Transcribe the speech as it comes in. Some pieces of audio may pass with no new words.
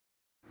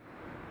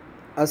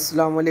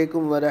Assalamu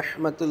alaikum wa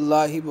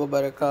rahmatullahi wa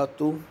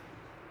barakatuh.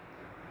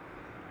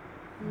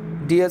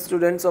 Dear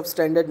students of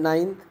Standard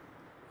 9th,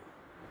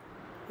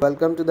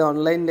 welcome to the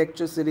online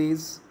lecture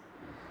series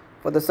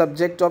for the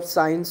subject of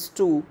Science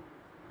 2.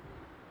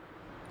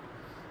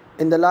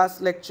 In the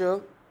last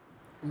lecture,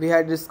 we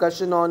had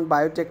discussion on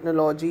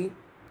biotechnology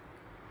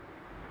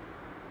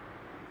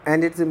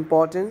and its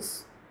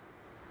importance.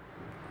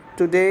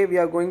 Today, we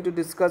are going to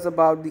discuss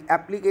about the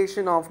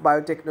application of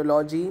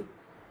biotechnology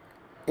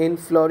in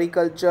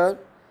floriculture,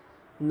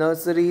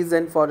 nurseries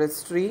and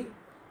forestry.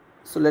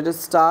 So let us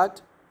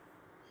start.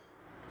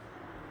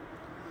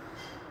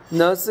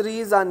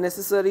 Nurseries are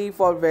necessary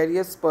for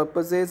various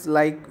purposes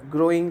like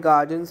growing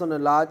gardens on a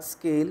large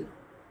scale,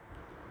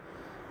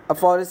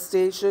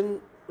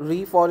 afforestation,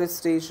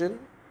 reforestation.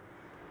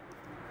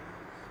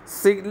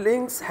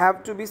 Seedlings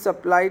have to be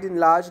supplied in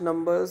large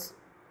numbers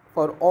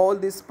for all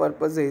these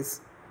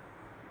purposes.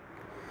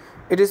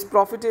 It is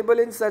profitable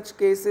in such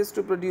cases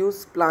to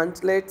produce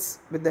plantlets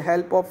with the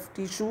help of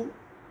tissue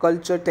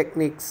culture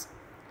techniques.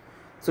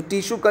 So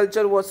tissue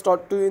culture was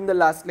taught to you in the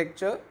last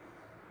lecture,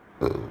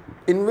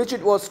 in which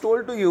it was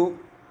told to you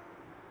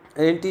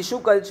in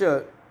tissue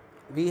culture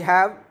we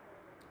have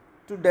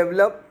to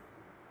develop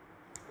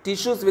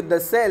tissues with the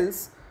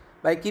cells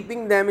by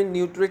keeping them in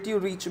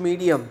nutritive rich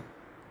medium,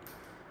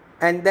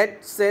 and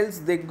that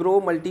cells they grow,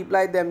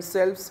 multiply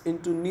themselves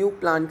into new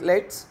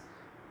plantlets,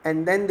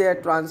 and then they are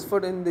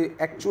transferred in the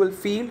actual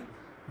field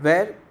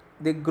where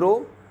they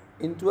grow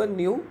into a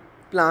new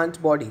plant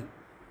body.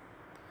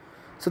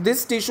 So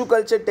this tissue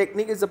culture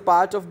technique is a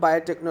part of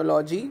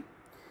biotechnology,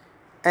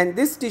 and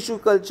this tissue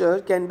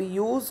culture can be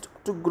used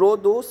to grow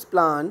those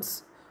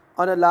plants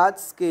on a large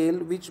scale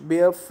which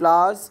bear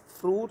flowers,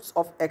 fruits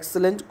of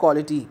excellent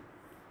quality.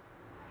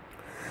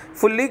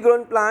 Fully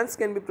grown plants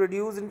can be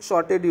produced in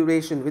shorter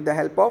duration with the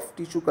help of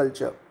tissue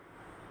culture.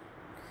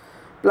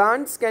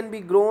 Plants can be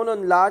grown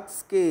on large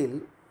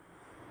scale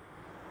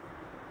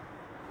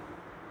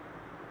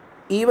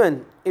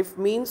even if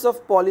means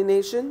of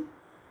pollination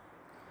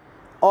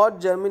or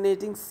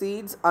germinating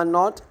seeds are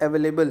not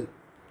available.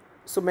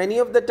 So many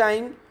of the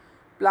time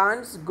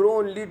plants grow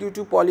only due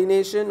to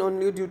pollination,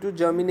 only due to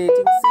germinating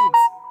seeds.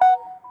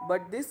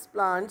 But these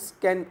plants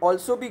can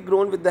also be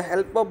grown with the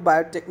help of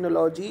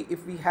biotechnology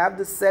if we have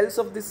the cells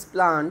of these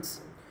plants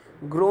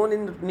grown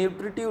in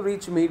nutritive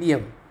rich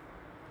medium.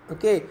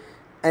 Okay,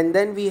 and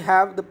then we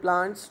have the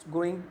plants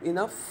going in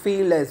a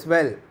field as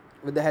well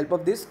with the help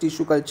of this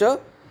tissue culture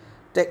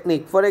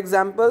technique. For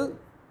example,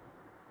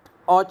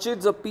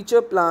 orchids or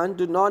pitcher plant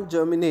do not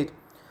germinate,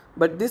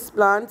 but these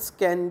plants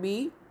can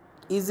be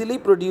easily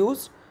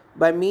produced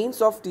by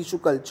means of tissue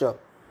culture.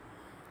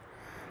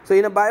 So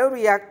in a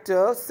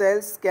bioreactor,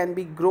 cells can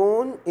be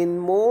grown in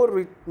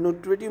more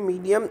nutritive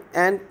medium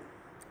and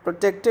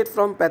protected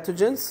from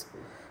pathogens.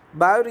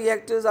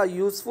 Bioreactors are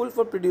useful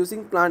for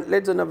producing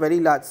plantlets on a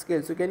very large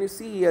scale. So can you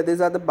see here, these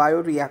are the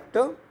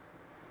bioreactor,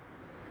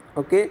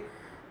 okay,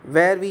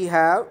 where we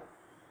have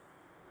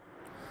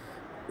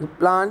the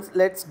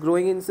plantlets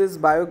growing in this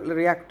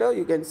bioreactor.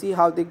 You can see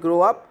how they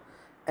grow up,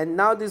 and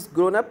now these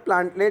grown up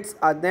plantlets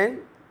are then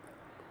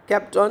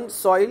kept on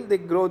soil. They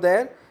grow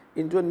there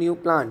into a new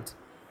plant.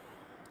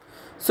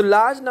 So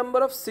large number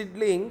of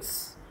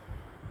seedlings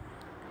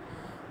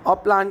or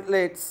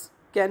plantlets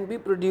can be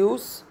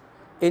produced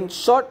in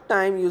short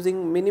time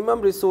using minimum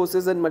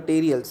resources and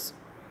materials.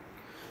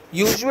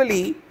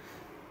 Usually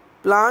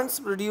plants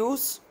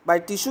produced by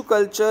tissue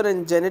culture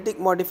and genetic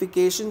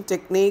modification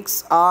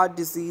techniques are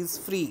disease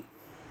free.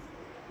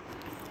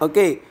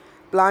 Okay,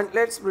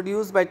 plantlets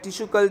produced by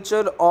tissue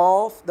culture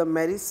of the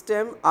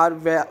meristem are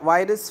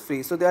virus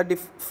free. So they are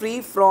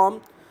free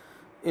from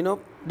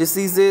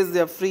diseases,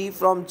 they are free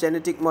from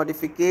genetic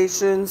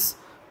modifications,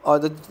 or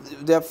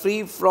they are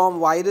free from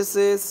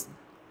viruses.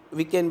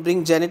 We can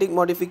bring genetic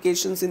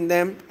modifications in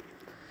them.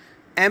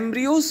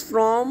 Embryos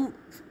from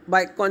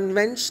by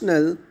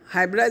conventional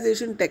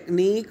hybridization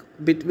technique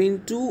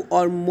between two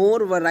or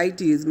more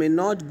varieties may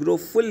not grow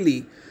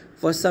fully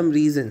for some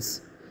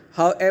reasons.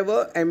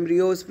 However,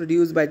 embryos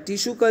produced by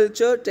tissue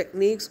culture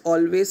techniques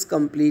always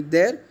complete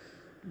their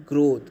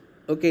growth.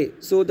 Okay,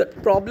 so the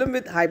problem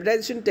with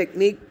hybridization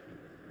technique,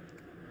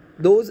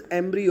 those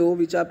embryo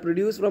which are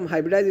produced from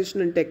hybridization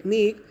and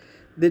technique,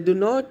 they do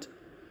not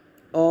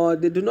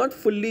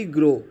fully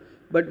grow.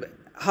 But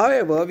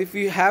however, if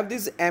you have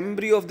this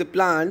embryo of the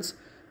plants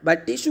by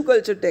tissue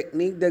culture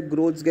technique, their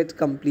growths get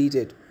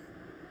completed.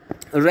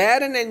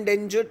 Rare and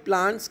endangered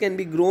plants can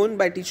be grown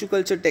by tissue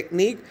culture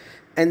technique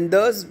and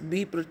thus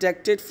be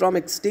protected from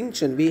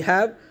extinction. We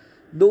have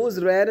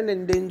those rare and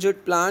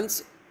endangered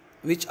plants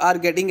which are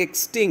getting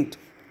extinct,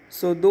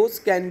 so those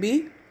can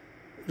be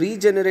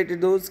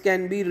regenerated, those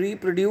can be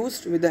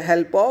reproduced with the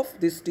help of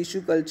this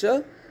tissue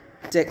culture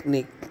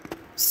technique.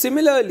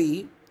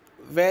 Similarly,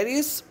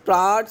 various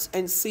parts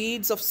and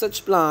seeds of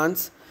such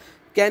plants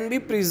can be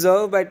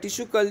preserved by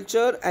tissue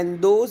culture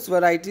and those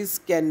varieties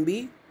can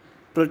be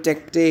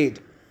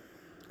protected.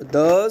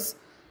 Thus,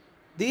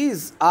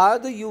 These are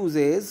the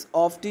uses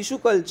of tissue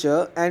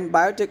culture and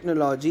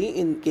biotechnology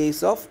in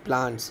case of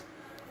plants.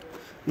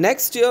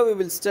 Next year, we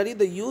will study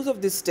the use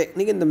of this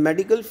technique in the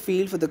medical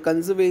field for the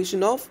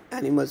conservation of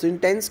animals. So in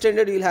 10th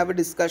standard, we will have a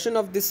discussion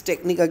of this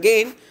technique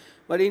again,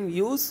 but in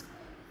use,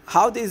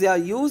 how these are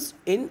used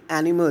in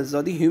animals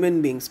or the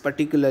human beings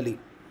particularly.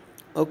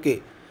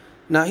 Okay.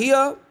 Now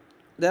here,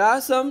 there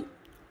are some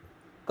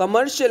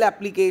commercial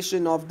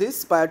application of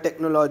this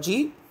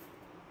biotechnology,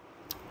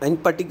 in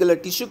particular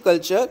tissue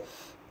culture,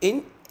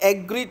 in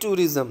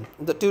agri-tourism,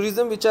 the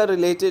tourism which are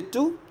related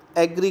to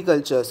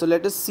agriculture. So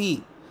let us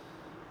see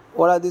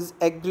what are these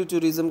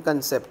agri-tourism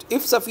concept.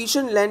 If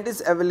sufficient land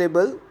is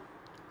available,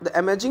 the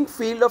emerging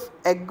field of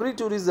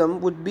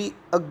agri-tourism would be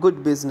a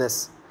good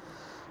business.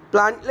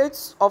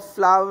 Plantlets of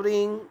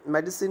flowering,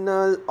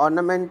 medicinal,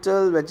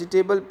 ornamental,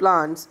 vegetable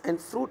plants and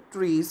fruit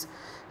trees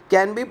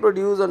can be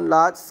produced on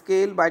large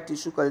scale by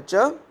tissue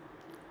culture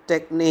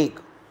technique.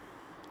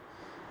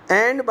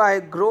 And by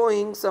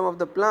growing some of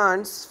the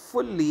plants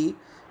fully,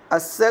 a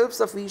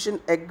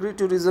self-sufficient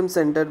agri-tourism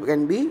center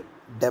can be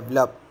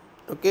developed.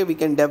 Okay, we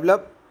can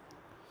develop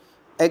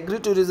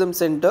agri-tourism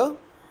center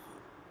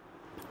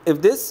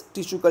if this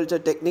tissue culture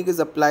technique is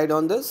applied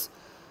on this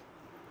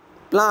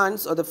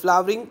plants or the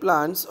flowering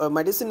plants or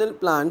medicinal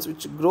plants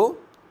which grow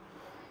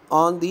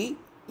on the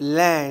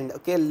land.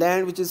 Okay,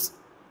 land which is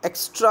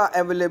extra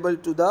available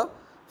to the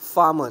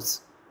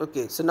farmers.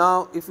 Okay, so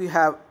now if we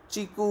have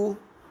chiku,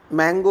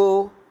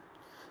 mango,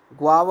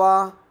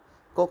 guava,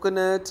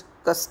 coconut,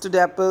 custard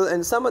apple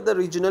and some other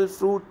regional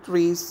fruit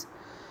trees,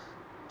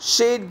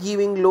 shade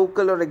giving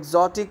local or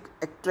exotic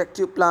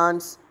attractive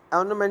plants,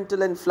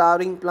 ornamental and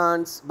flowering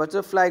plants,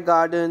 butterfly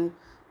garden,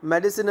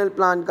 medicinal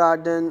plant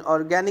garden,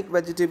 organic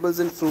vegetables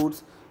and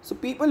fruits. So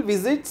people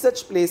visit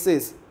such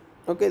places.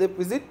 Okay, they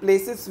visit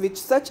places with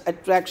such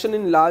attraction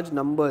in large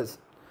numbers.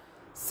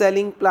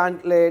 Selling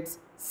plantlets,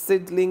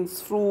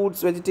 seedlings,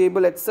 fruits,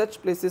 vegetable at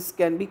such places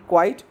can be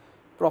quite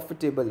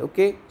profitable.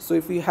 Okay, so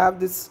if we have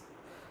this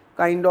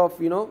kind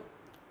of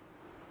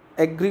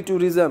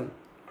agri-tourism,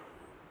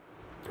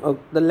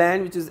 the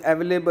land which is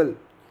available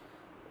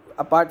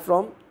apart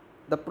from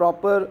the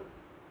proper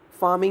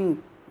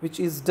farming which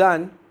is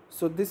done,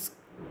 so this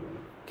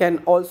can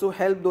also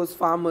help those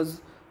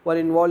farmers who are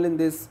involved in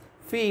this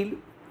field.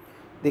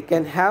 They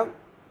can have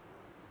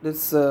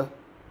this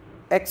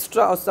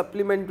extra or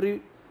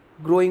supplementary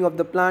growing of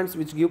the plants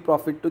which give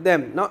profit to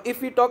them. Now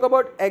if we talk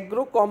about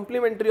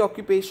agro-complementary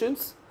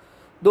occupations,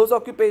 those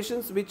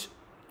occupations which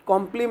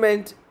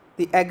complement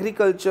the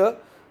agriculture,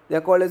 they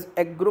are called as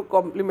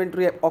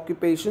agro-complementary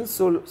occupations.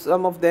 So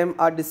some of them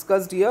are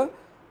discussed here.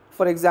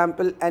 For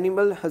example,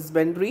 animal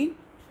husbandry,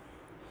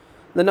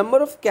 the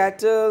number of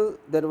cattle,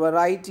 their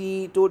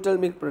variety, total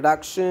milk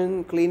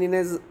production,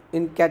 cleanliness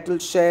in cattle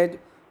shed,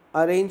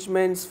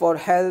 arrangements for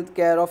health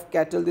care of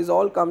cattle, this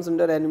all comes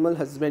under animal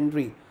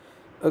husbandry.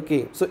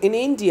 Okay, so in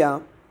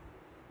India,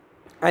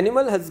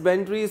 animal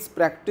husbandry is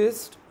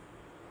practiced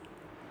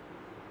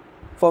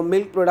for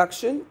milk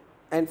production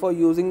and for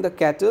using the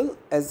cattle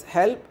as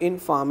help in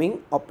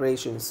farming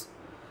operations.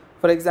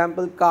 For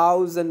example,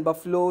 cows and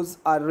buffaloes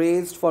are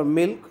raised for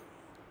milk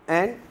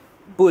and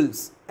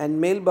bulls, and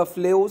male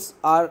buffaloes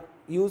are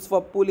used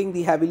for pulling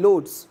the heavy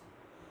loads.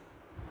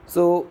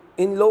 So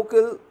in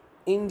local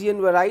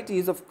Indian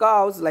varieties of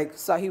cows like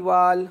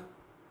Sahiwal,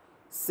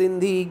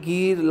 Sindhi,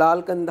 Gir,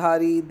 Lal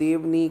Kandhari,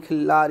 Devni,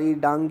 Khillari,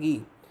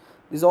 Dangi,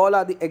 these all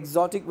are the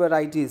exotic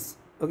varieties,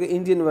 okay,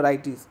 Indian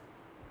varieties,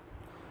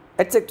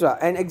 etc.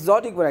 And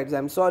exotic varieties,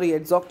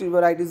 exotic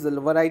varieties, the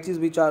varieties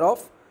which are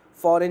of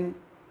foreign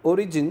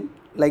origin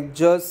like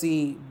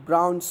Jersey,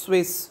 Brown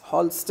Swiss,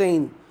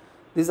 Holstein,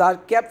 these are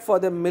kept for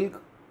the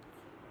milk.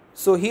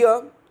 So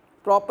here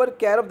proper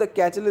care of the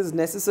cattle is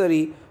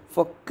necessary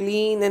for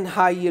clean and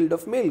high yield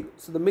of milk.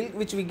 So the milk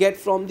which we get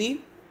from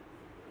the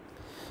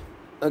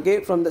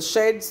from the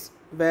sheds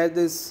where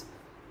these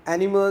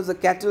animals, the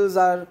cattle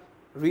are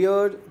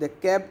reared, they're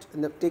kept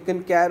and they're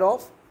taken care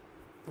of.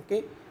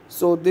 Okay,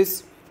 so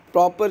this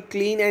proper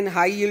clean and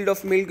high yield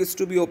of milk is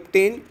to be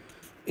obtained.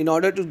 In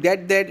order to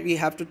get that, we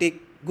have to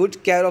take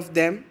good care of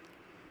them.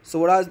 So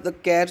what are the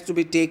cares to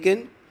be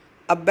taken?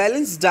 A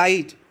balanced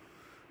diet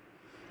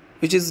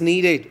which is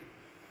needed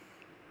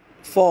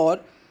for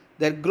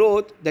their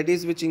growth, that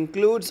is, which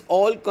includes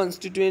all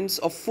constituents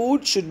of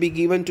food, should be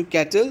given to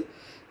cattle.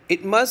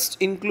 It must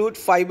include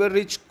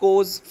fiber-rich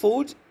coarse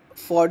food,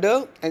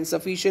 fodder and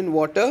sufficient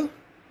water.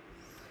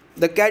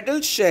 The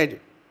cattle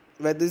shed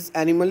where this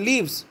animal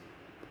lives,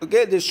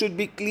 okay, this should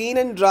be clean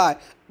and dry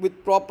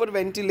with proper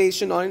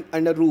ventilation on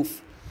under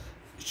roof.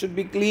 It should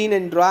be clean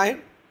and dry.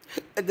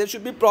 There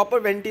should be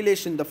proper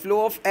ventilation. The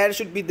flow of air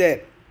should be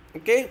there.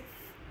 Okay,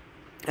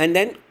 and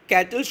then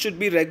cattle should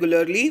be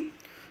regularly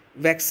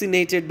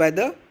vaccinated by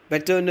the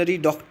veterinary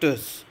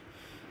doctors.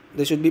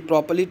 They should be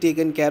properly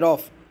taken care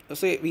of.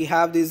 So we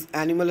have this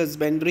animal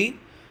husbandry,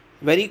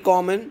 very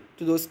common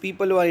to those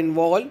people who are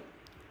involved.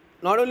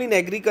 Not only in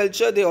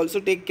agriculture, they also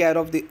take care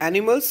of the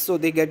animals, so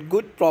they get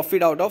good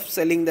profit out of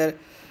selling their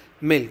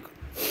milk.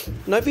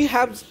 Now if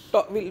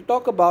we'll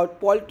talk about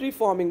poultry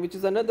farming, which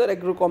is another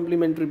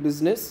agro-complementary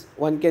business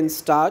one can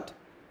start.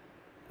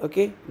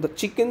 Okay, the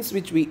chickens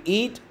which we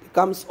eat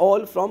comes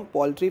all from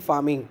poultry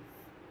farming,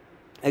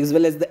 as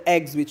well as the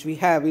eggs which we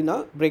have in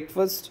our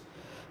breakfast.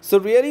 So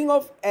rearing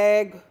of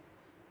egg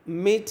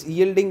meat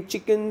yielding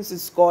chickens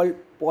is called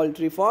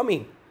poultry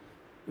farming.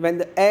 When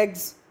the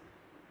eggs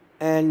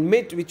and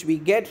meat which we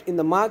get in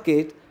the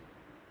market,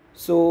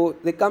 so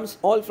they comes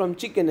all from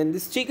chicken, and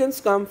these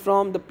chickens come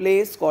from the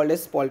place called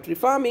as poultry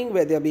farming,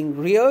 where they are being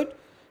reared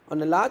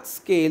on a large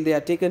scale. They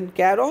are taken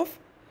care of.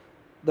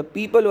 The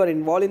people who are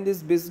involved in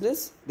this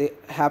business, they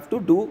have to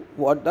do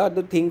what are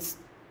the things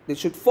they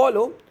should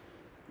follow.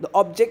 The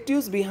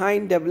objectives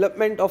behind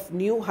development of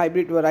new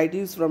hybrid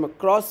varieties from a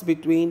cross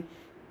between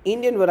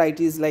Indian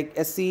varieties like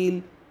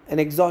Asil and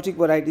exotic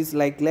varieties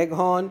like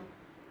Leghorn,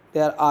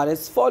 there are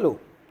as follow.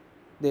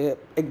 The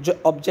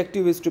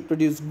objective is to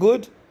produce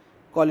good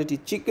quality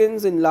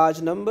chickens in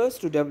large numbers,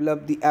 to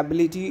develop the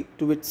ability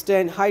to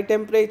withstand high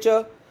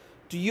temperature,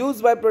 to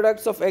use by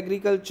products of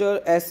agriculture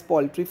as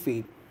poultry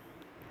feed.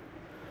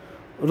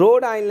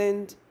 Rhode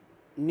Island,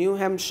 New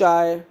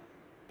Hampshire,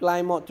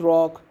 Plymouth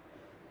Rock,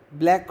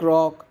 Black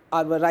Rock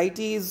are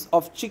varieties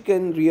of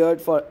chicken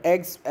reared for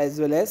eggs as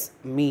well as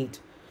meat.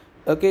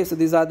 Okay, so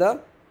these are the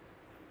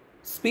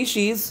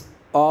species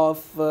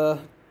of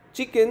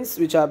chickens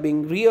which are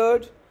being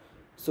reared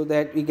so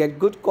that we get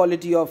good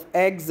quality of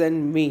eggs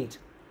and meat.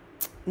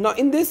 Now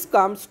in this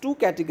comes two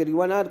categories.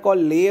 One are called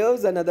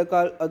layers and other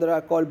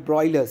are called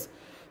broilers.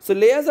 So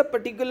layers are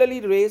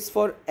particularly raised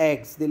for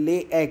eggs. They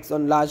lay eggs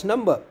on large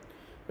number.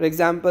 For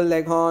example,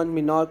 Leghorn,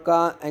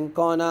 Minorca,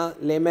 Ancona,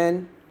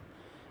 Lehman.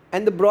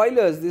 And the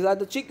broilers, these are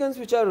the chickens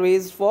which are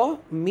raised for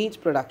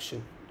meat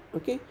production.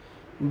 Okay,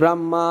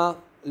 Brahma,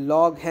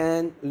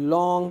 Loghan,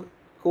 Long,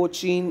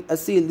 Cochin,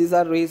 Asil, these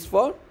are raised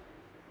for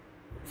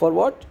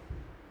what?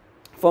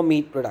 For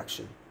meat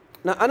production.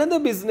 Now another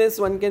business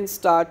one can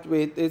start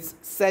with is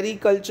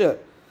sericulture,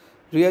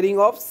 rearing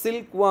of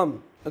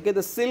silkworm. Okay,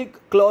 the silk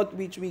cloth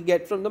which we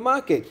get from the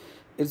market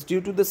is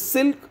due to the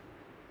silk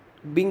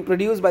being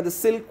produced by the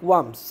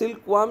silkworms.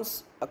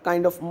 Silkworms, a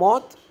kind of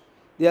moth,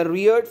 they are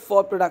reared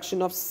for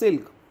production of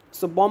silk.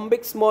 So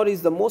Bombyx mor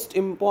is the most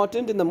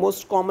important and the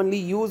most commonly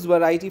used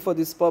variety for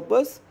this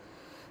purpose.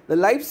 The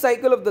life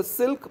cycle of the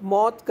silk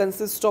moth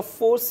consists of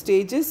 4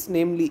 stages,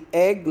 namely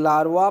egg,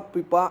 larva,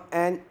 pupa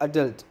and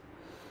adult.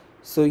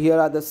 So here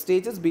are the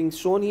stages being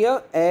shown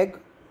here: egg,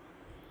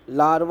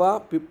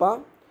 larva,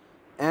 pupa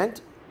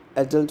and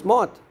adult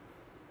moth.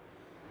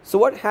 So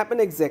what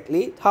happened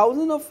exactly?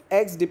 Thousands of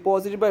eggs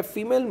deposited by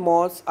female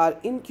moths are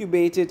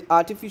incubated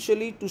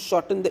artificially to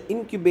shorten the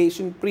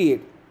incubation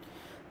period.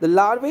 The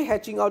larvae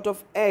hatching out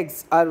of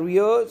eggs are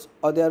reared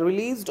or they are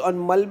released on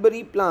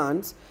mulberry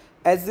plants,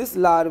 as these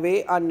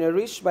larvae are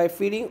nourished by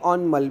feeding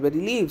on mulberry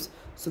leaves.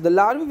 So the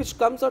larvae which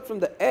comes out from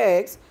the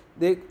eggs,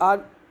 they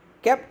are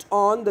kept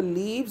on the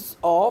leaves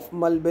of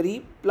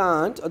mulberry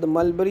plant or the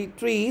mulberry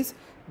trees.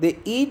 They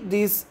eat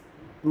these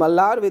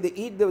larvae, they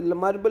eat the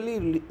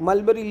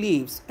mulberry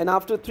leaves, and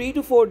after 3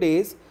 to 4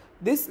 days,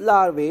 this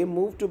larvae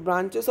move to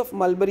branches of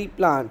mulberry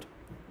plant.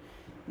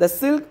 The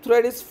silk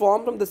thread is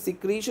formed from the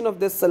secretion of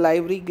their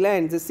salivary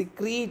glands. They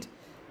secrete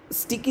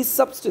sticky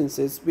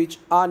substances which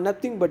are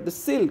nothing but the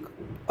silk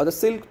or the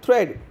silk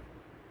thread.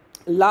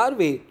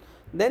 Larvae,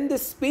 then they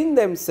spin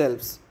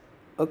themselves,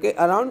 okay,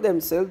 around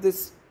themselves,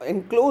 this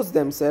enclose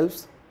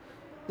themselves.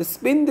 They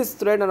spin this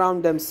thread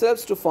around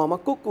themselves to form a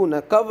cocoon,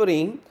 a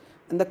covering,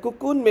 and the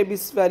cocoon may be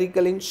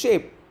spherical in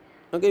shape.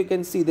 Okay, you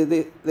can see that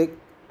they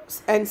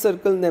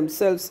encircle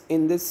themselves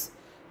in this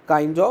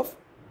kind of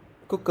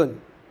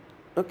cocoon.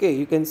 Okay,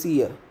 you can see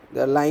here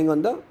they are lying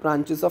on the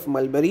branches of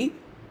mulberry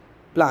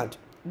plant.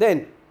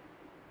 Then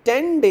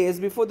 10 days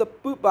before the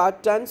pupa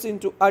turns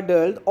into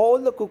adult, all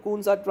the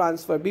cocoons are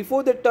transferred.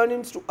 Before they turn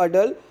into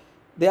adult,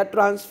 they are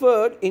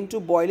transferred into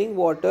boiling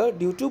water.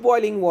 Due to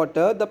boiling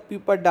water, the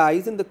pupa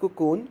dies in the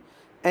cocoon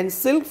and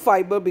silk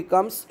fiber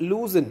becomes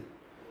loosened.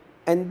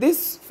 And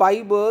these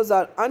fibers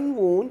are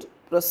unwound,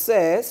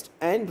 processed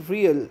and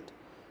reeled.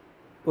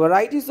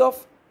 Various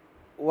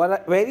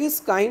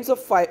kinds of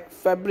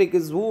fabric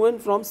is woven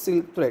from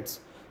silk threads.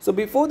 So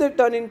before they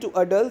turn into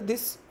adult,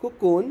 this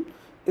cocoon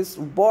is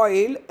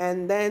boiled,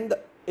 and then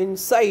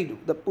inside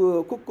the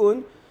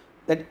cocoon,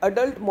 that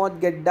adult moth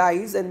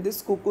dies, and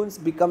these cocoons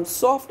become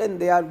soft and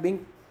they are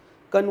being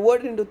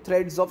converted into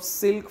threads of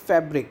silk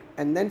fabric,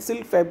 and then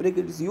silk fabric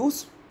is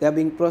used. They are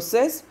being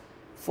processed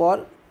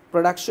for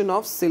production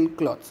of silk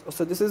cloths.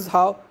 So this is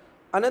how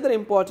another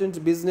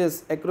important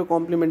business,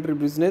 agro-complementary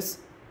business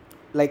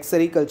like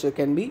sericulture,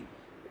 can be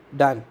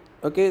done.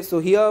 Okay, so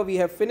here we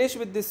have finished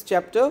with this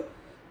chapter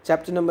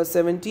number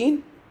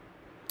 17.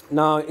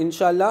 Now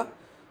inshallah,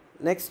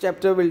 next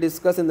chapter we'll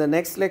discuss in the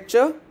next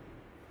lecture.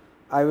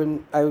 I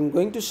am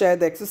going to share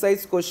the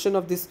exercise question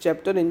of this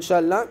chapter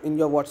inshallah in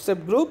your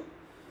WhatsApp group.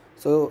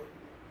 So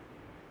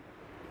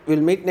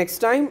we'll meet next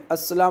time.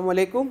 Assalamu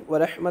alaikum wa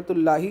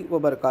rahmatullahi wa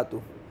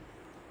barakatuh.